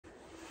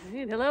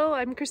Right, hello,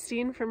 I'm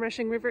Christine from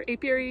Rushing River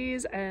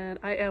Apiaries, and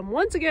I am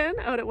once again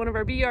out at one of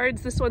our bee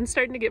yards. This one's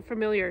starting to get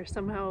familiar.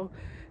 Somehow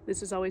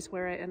this is always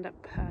where I end up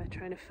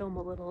trying to film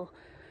a little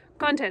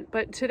content.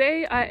 But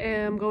today I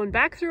am going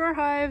back through our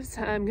hives.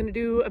 I'm going to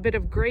do a bit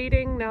of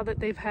grading now that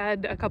they've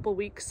had a couple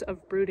weeks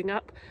of brooding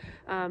up.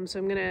 So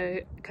I'm going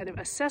to kind of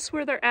assess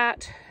where they're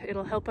at.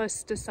 It'll help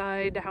us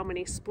decide how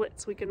many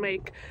splits we can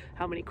make,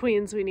 how many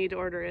queens we need to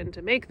order in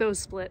to make those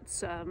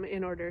splits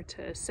in order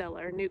to sell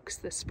our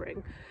nukes this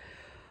spring.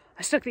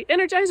 I stuck the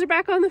Energizer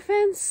back on the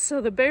fence,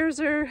 so the bears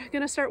are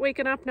gonna start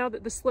waking up now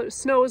that the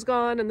snow is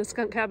gone and the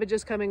skunk cabbage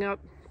is coming up.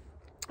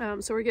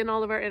 So we're getting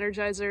all of our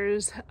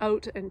Energizers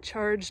out and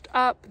charged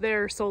up.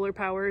 They're solar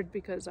powered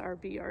because our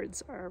bee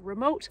yards are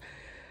remote.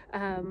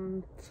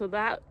 So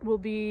that will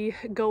be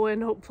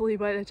going. Hopefully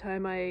by the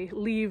time I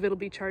leave, it'll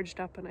be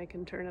charged up and I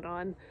can turn it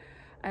on.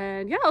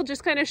 And yeah, I'll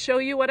just kind of show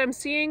you what I'm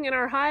seeing in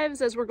our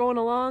hives as we're going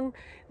along.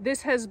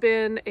 This has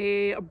been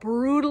a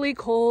brutally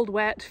cold,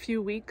 wet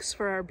few weeks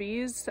for our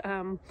bees.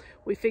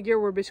 We figure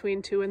we're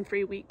between 2 and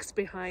 3 weeks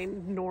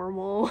behind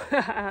normal.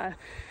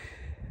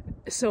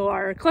 So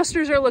our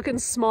clusters are looking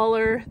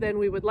smaller than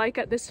we would like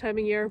at this time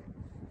of year.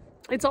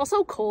 It's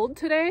also cold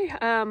today,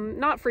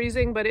 not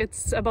freezing, but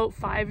it's about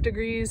 5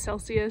 degrees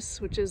Celsius,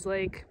 which is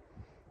like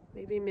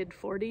maybe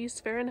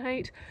mid-40s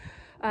Fahrenheit.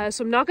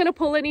 So I'm not going to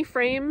pull any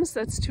frames.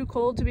 That's too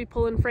cold to be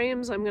pulling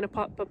frames. I'm going to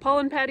pop a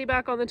pollen patty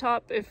back on the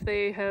top if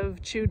they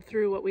have chewed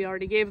through what we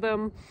already gave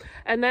them.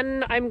 And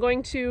then I'm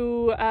going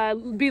to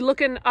be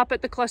looking up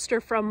at the cluster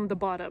from the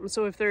bottom.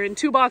 So if they're in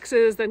 2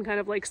 boxes, then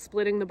kind of like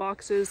splitting the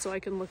boxes so I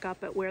can look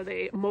up at where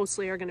they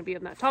mostly are going to be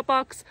in that top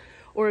box.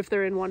 Or if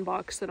they're in 1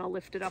 box, then I'll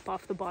lift it up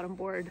off the bottom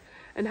board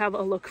and have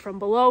a look from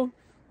below.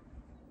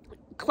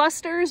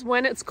 Clusters,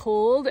 when it's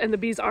cold and the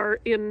bees are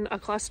in a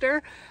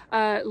cluster,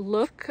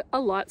 look a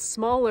lot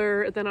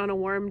smaller than on a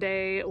warm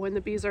day when the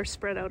bees are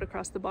spread out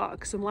across the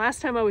box. And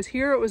last time I was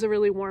here, it was a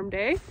really warm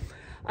day.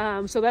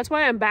 So that's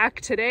why I'm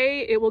back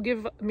today. It will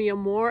give me a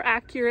more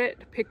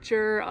accurate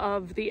picture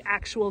of the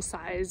actual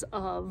size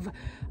of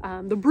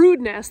the brood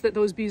nest that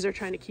those bees are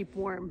trying to keep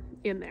warm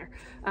in there.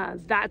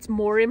 That's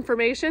more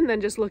information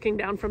than just looking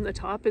down from the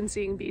top and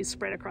seeing bees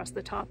spread across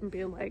the top and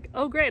being like,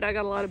 oh great, I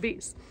got a lot of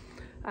bees.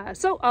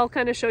 So I'll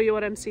kind of show you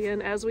what I'm seeing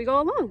as we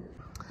go along.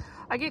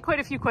 I get quite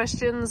a few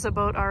questions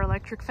about our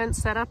electric fence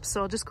setup,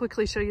 so I'll just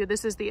quickly show you.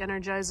 This is the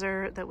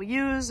Energizer that we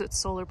use. It's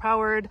solar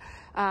powered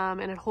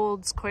and it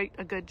holds quite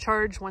a good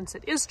charge once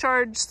it is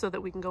charged so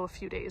that we can go a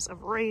few days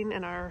of rain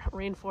in our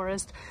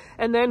rainforest.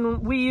 And then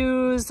we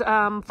use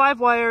 5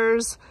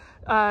 wires.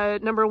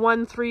 Number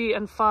 1, 3,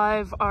 and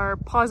 5 are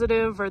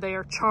positive, or they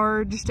are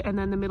charged, and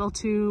then the middle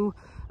 2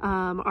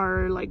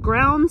 are like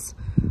grounds.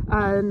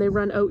 And they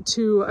run out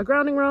to a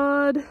grounding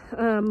rod.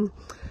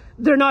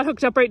 They're not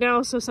hooked up right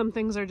now, so some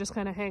things are just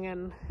kind of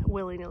hanging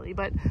willy-nilly,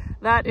 but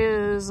that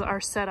is our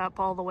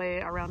setup all the way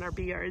around our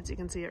bee yards. You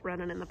can see it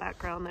running in the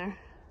background there.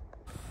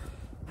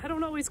 I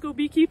don't always go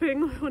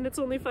beekeeping when it's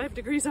only 5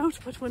 degrees out,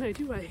 but when I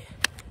do, I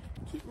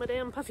keep my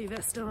damn puffy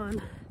vest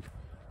on.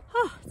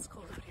 Oh, it's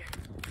cold out here.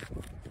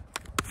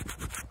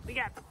 We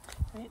got them.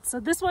 Right, so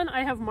this one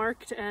I have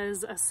marked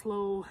as a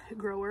slow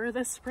grower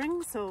this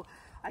spring, so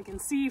I can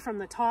see from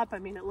the top, I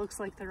mean, it looks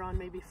like they're on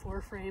maybe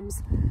 4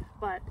 frames,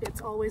 but it's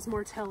always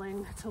more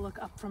telling to look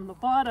up from the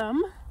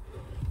bottom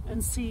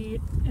and see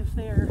if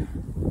they're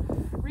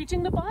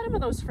reaching the bottom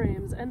of those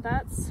frames. And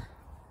that's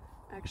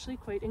actually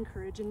quite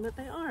encouraging that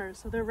they are.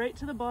 So they're right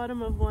to the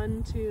bottom of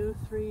 1, 2,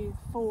 3,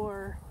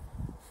 4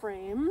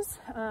 frames.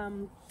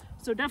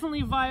 So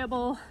definitely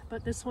viable,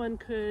 but this one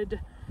could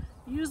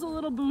use a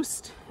little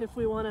boost if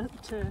we want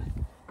it to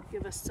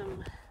give us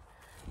some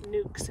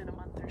nukes in a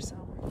month or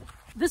so.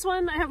 This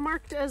one I have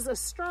marked as a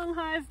strong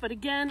hive, but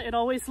again, it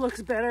always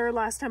looks better.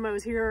 Last time I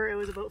was here, it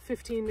was about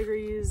 15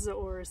 degrees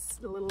or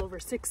a little over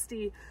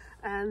 60,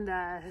 and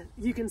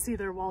you can see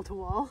they're wall to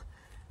wall.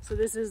 So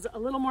this is a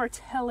little more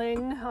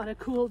telling on a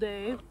cool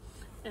day.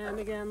 And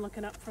again,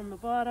 looking up from the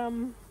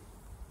bottom.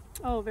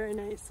 Oh, very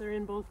nice. They're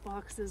in both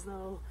boxes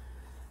though.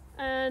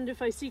 And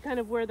if I see kind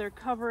of where they're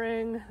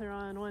covering, they're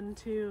on 1,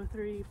 2,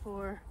 3,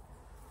 4,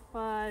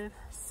 5,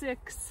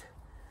 6,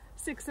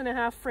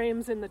 6.5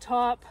 frames in the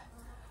top.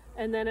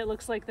 And then it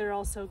looks like they're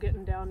also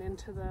getting down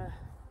into the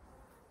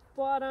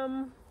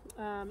bottom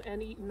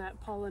and eating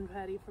that pollen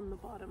patty from the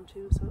bottom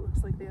too. So it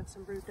looks like they have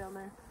some brood down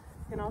there.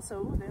 And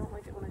also, they don't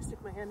like it when I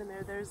stick my hand in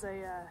there. There's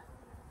a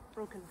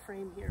broken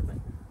frame here, but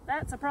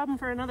that's a problem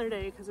for another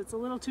day because it's a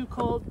little too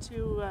cold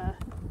to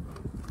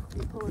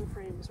be pulling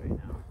frames right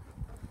now.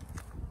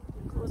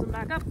 Close them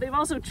back up. They've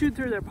also chewed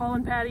through their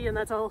pollen patty, and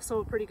that's also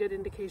a pretty good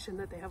indication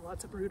that they have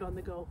lots of brood on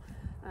the go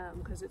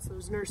because it's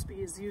those nurse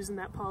bees using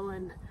that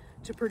pollen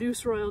to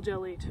produce royal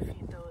jelly to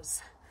feed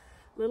those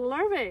little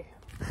larvae.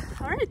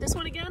 All right, this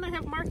one again I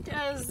have marked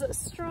as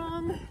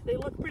strong. They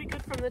look pretty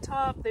good from the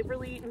top. They've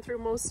really eaten through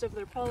most of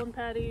their pollen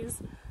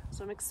patties,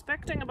 so I'm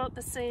expecting about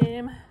the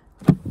same.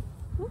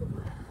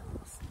 Ooh,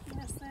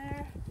 stickiness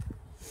there.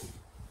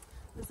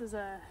 This is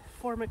a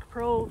Formic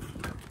Pro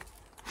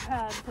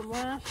pad from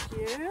last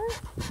year.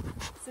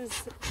 This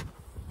is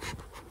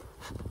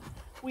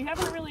We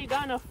haven't really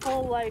done a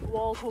full like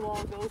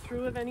wall-to-wall go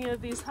through of any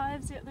of these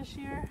hives yet this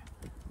year.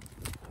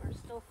 We're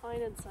still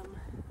finding some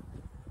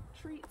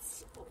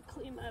treats. We'll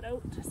clean that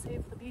out to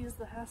save the bees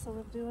the hassle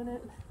of doing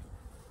it.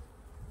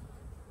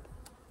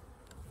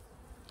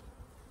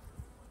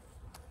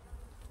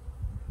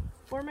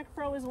 Formic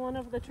Pro is one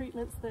of the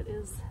treatments that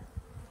is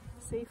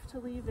safe to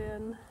leave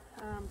in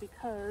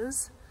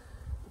because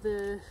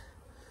the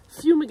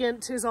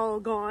fumigant is all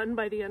gone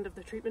by the end of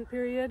the treatment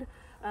period.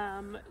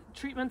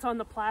 Treatments on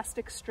the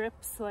plastic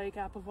strips like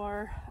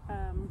Apivar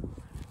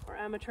or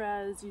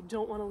Amatraz, you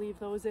don't want to leave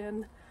those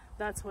in.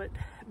 That's what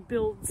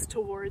builds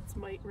towards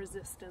mite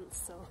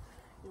resistance, so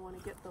you want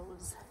to get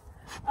those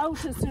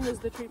out as soon as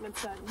the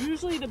treatment's done.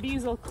 Usually the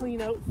bees will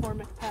clean out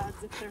formic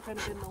pads if they're kind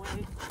of in the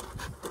way.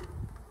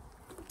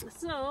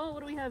 So what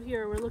do we have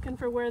here? We're looking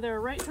for where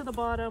they're right to the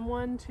bottom.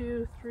 1,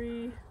 2,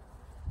 3,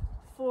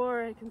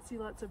 4. I can see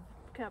lots of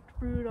capped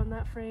brood on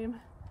that frame.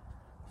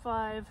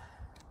 5.5.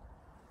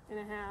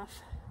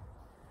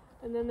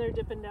 And then they're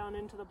dipping down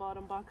into the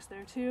bottom box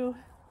there too.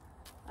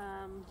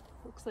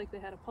 Looks like they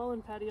had a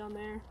pollen patty on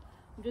there.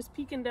 I'm just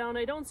peeking down.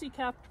 I don't see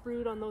capped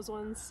brood on those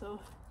ones, so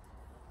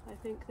I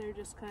think they're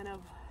just kind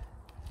of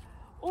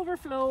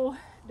overflow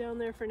down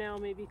there for now,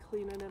 maybe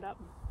cleaning it up.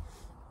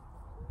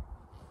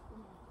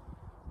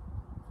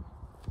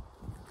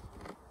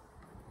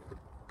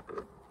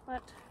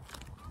 But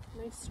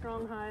nice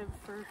strong hive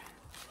for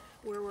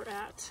where we're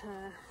at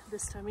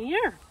this time of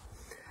year.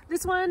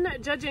 This one,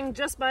 judging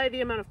just by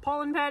the amount of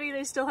pollen patty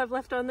they still have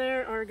left on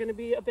there, are going to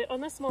be a bit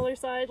on the smaller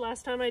side.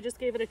 Last time I just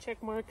gave it a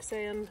check mark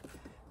saying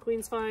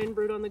queen's fine,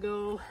 brood on the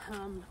go,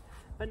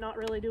 but not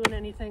really doing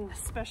anything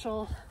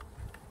special.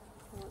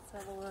 Let's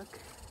have a look.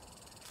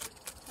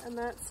 And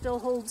that still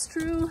holds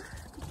true.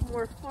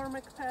 More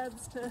formic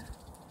pads to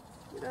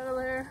get out of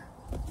there.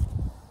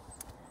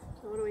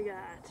 So what do we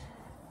got?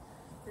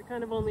 They're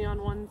kind of only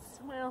on one,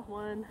 well,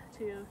 1,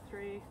 2,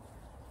 3,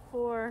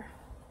 4,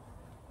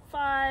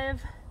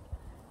 5,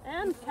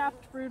 and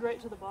capped brood right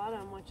to the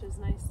bottom, which is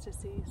nice to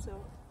see.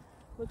 So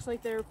looks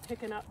like they're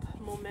picking up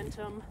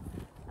momentum.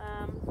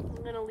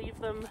 I'm gonna leave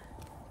them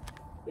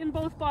in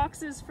both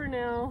boxes for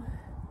now.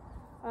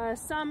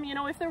 Some, you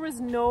know, if there was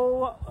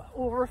no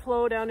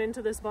overflow down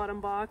into this bottom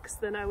box,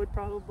 then I would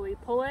probably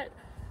pull it.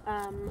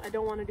 I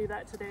don't want to do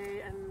that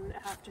today and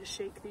have to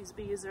shake these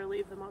bees or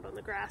leave them out on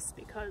the grass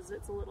because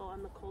it's a little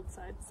on the cold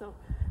side. So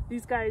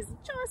these guys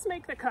just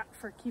make the cut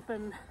for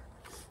keeping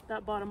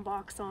that bottom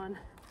box on.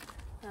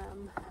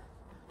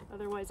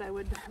 Otherwise I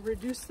would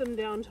reduce them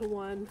down to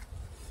 1.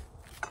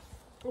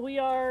 We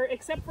are,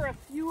 except for a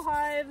few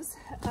hives,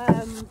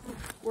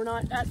 we're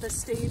not at the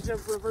stage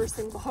of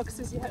reversing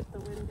boxes yet. The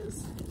wind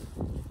is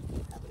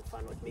having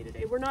fun with me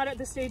today. We're not at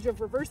the stage of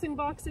reversing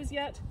boxes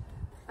yet.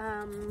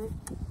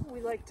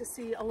 We like to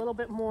see a little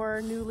bit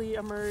more newly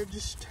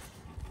emerged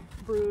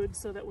brood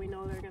so that we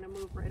know they're going to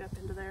move right up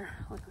into there.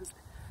 Look, this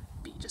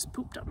bee just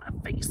pooped on my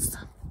face.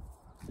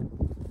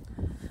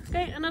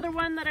 Okay, another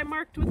one that I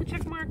marked with a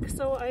check mark,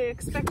 so I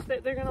expect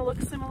that they're going to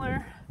look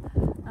similar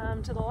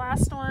to the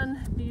last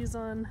one. Bees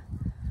on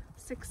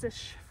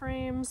 6-ish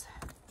frames.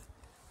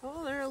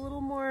 Oh, they're a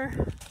little more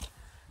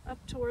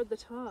up toward the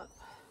top.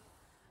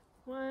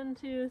 1,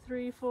 2,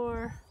 3,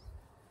 4,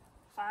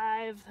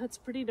 5. That's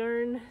pretty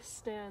darn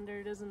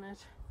standard, isn't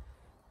it?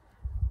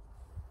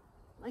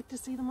 Like to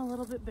see them a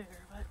little bit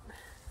bigger, but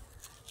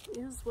it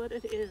is what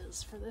it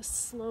is for this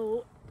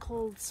slow,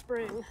 cold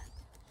spring.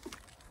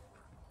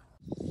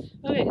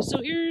 Okay,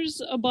 so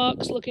here's a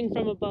box looking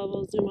from above.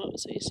 I'll zoom out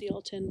so you see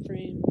all 10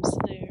 frames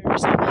there.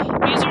 So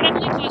bees are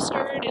definitely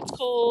clustered. It's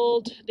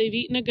cold. They've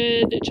eaten a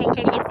good chunk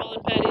out of their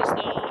pollen patties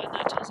though, and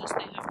that tells us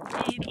they have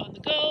brood on the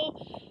go.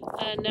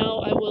 And now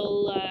I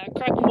will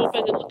crack them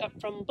open and look up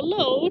from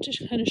below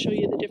to kind of show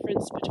you the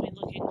difference between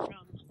looking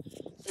from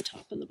the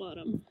top and the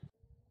bottom.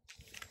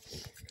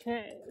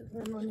 Okay,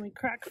 and when we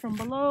crack from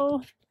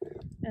below,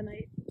 and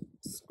I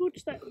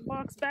scooch that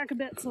box back a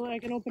bit so that I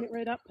can open it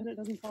right up and it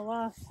doesn't fall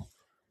off.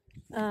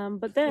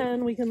 But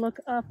then we can look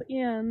up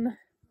in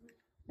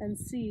and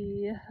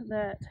see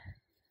that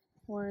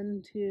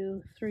 1,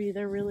 2, 3,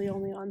 they're really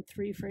only on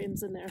 3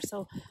 frames in there.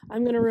 So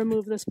I'm going to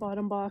remove this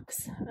bottom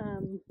box,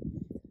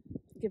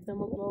 give them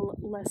a little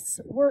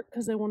less work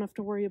because I won't have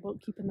to worry about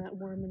keeping that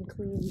warm and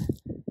clean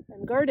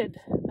and guarded.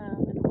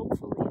 And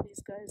hopefully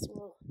these guys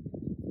will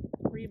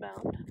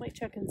rebound. Might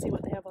check and see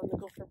what they have on the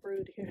go for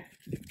brood here.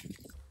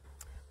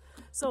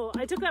 So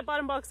I took that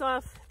bottom box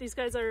off. These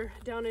guys are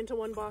down into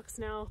 1 box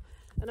now.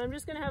 And I'm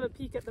just going to have a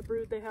peek at the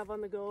brood they have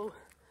on the go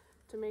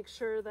to make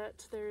sure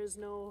that there is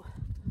no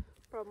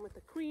problem with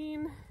the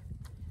queen.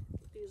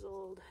 Get these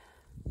old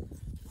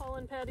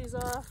pollen patties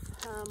off.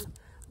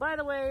 By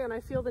the way, and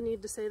I feel the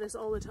need to say this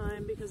all the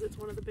time because it's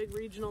one of the big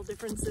regional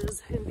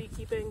differences in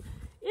beekeeping,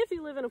 if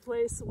you live in a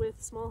place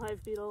with small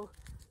hive beetle,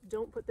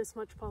 don't put this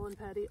much pollen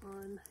patty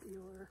on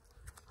your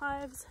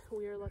hives.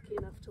 We are lucky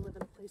enough to live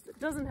in a place that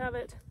doesn't have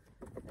it,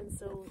 and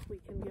so we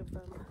can give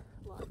them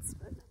lots.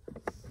 But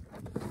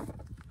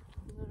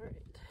all right,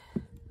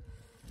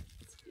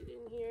 let's get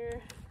in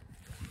here.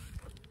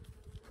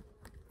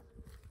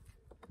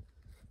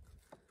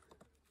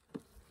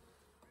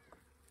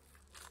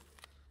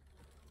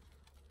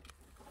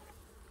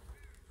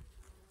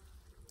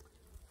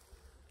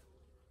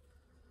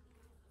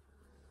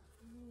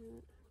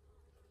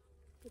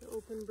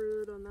 open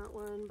brood on that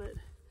one, but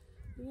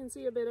you can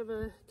see a bit of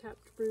a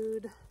capped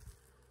brood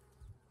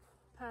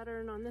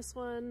pattern on this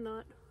one.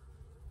 Not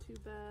too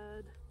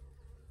bad.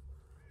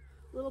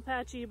 A little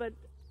patchy, but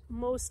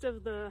most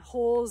of the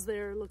holes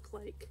there look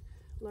like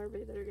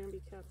larvae that are going to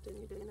be capped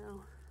any day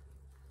now.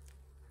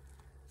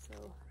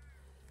 So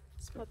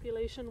this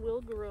population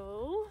will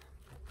grow.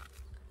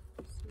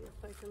 See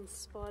if I can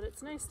spot it.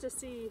 It's nice to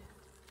see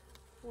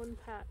one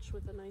patch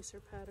with a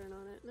nicer pattern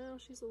on it. Now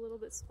she's a little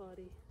bit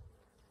spotty.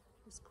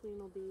 This queen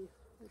will be,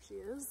 there she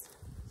is.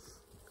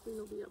 Queen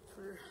will be up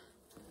for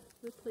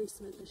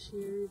replacement this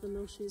year, even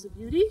though she's a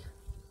beauty.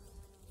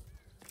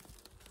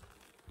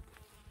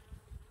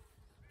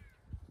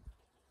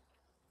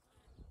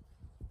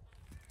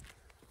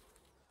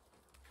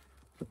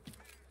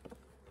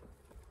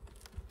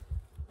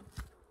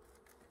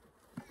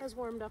 Has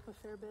warmed up a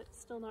fair bit.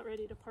 Still not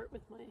ready to part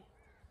with my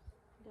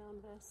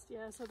down vest.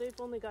 Yeah, so they've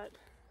only got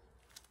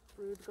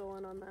brood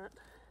going on that.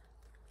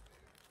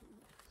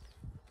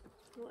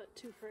 What,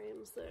 2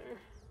 frames there.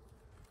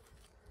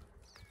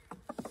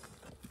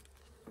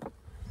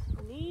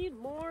 Need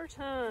more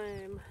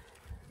time.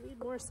 Need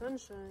more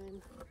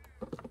sunshine.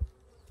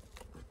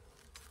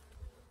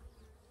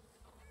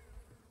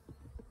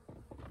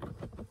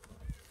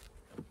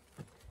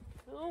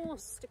 Oh,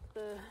 stick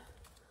the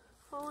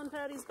pollen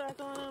patties back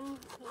on them,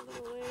 out of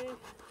the way.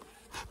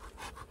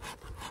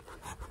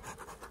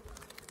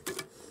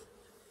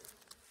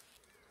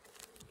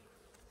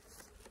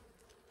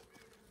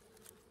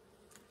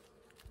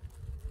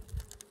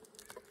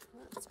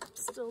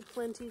 That's still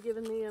plenty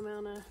given the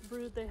amount of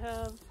brood they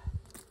have.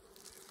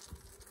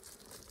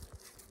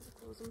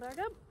 Close them back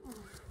up.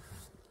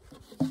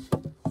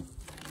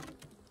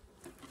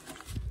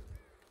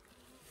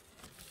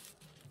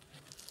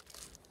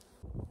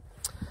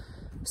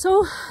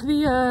 So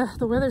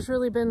the weather's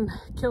really been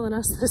killing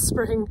us this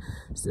spring.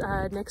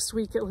 Next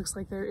week it looks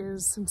like there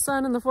is some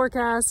sun in the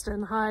forecast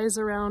and highs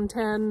around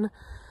 10,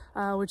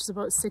 which is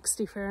about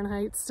 60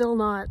 Fahrenheit. Still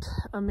not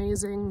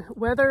amazing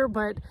weather,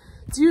 but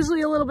it's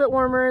usually a little bit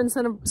warmer in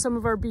some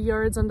of our bee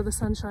yards under the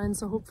sunshine,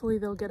 so hopefully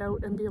they'll get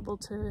out and be able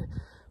to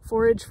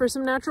forage for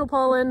some natural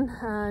pollen,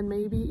 and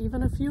maybe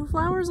even a few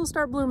flowers will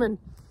start blooming.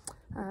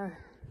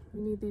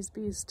 We need these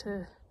bees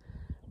to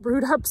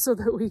brood up so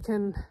that we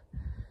can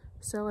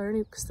sell our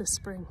nukes this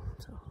spring.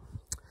 So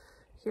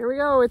here we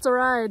go, it's a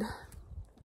ride.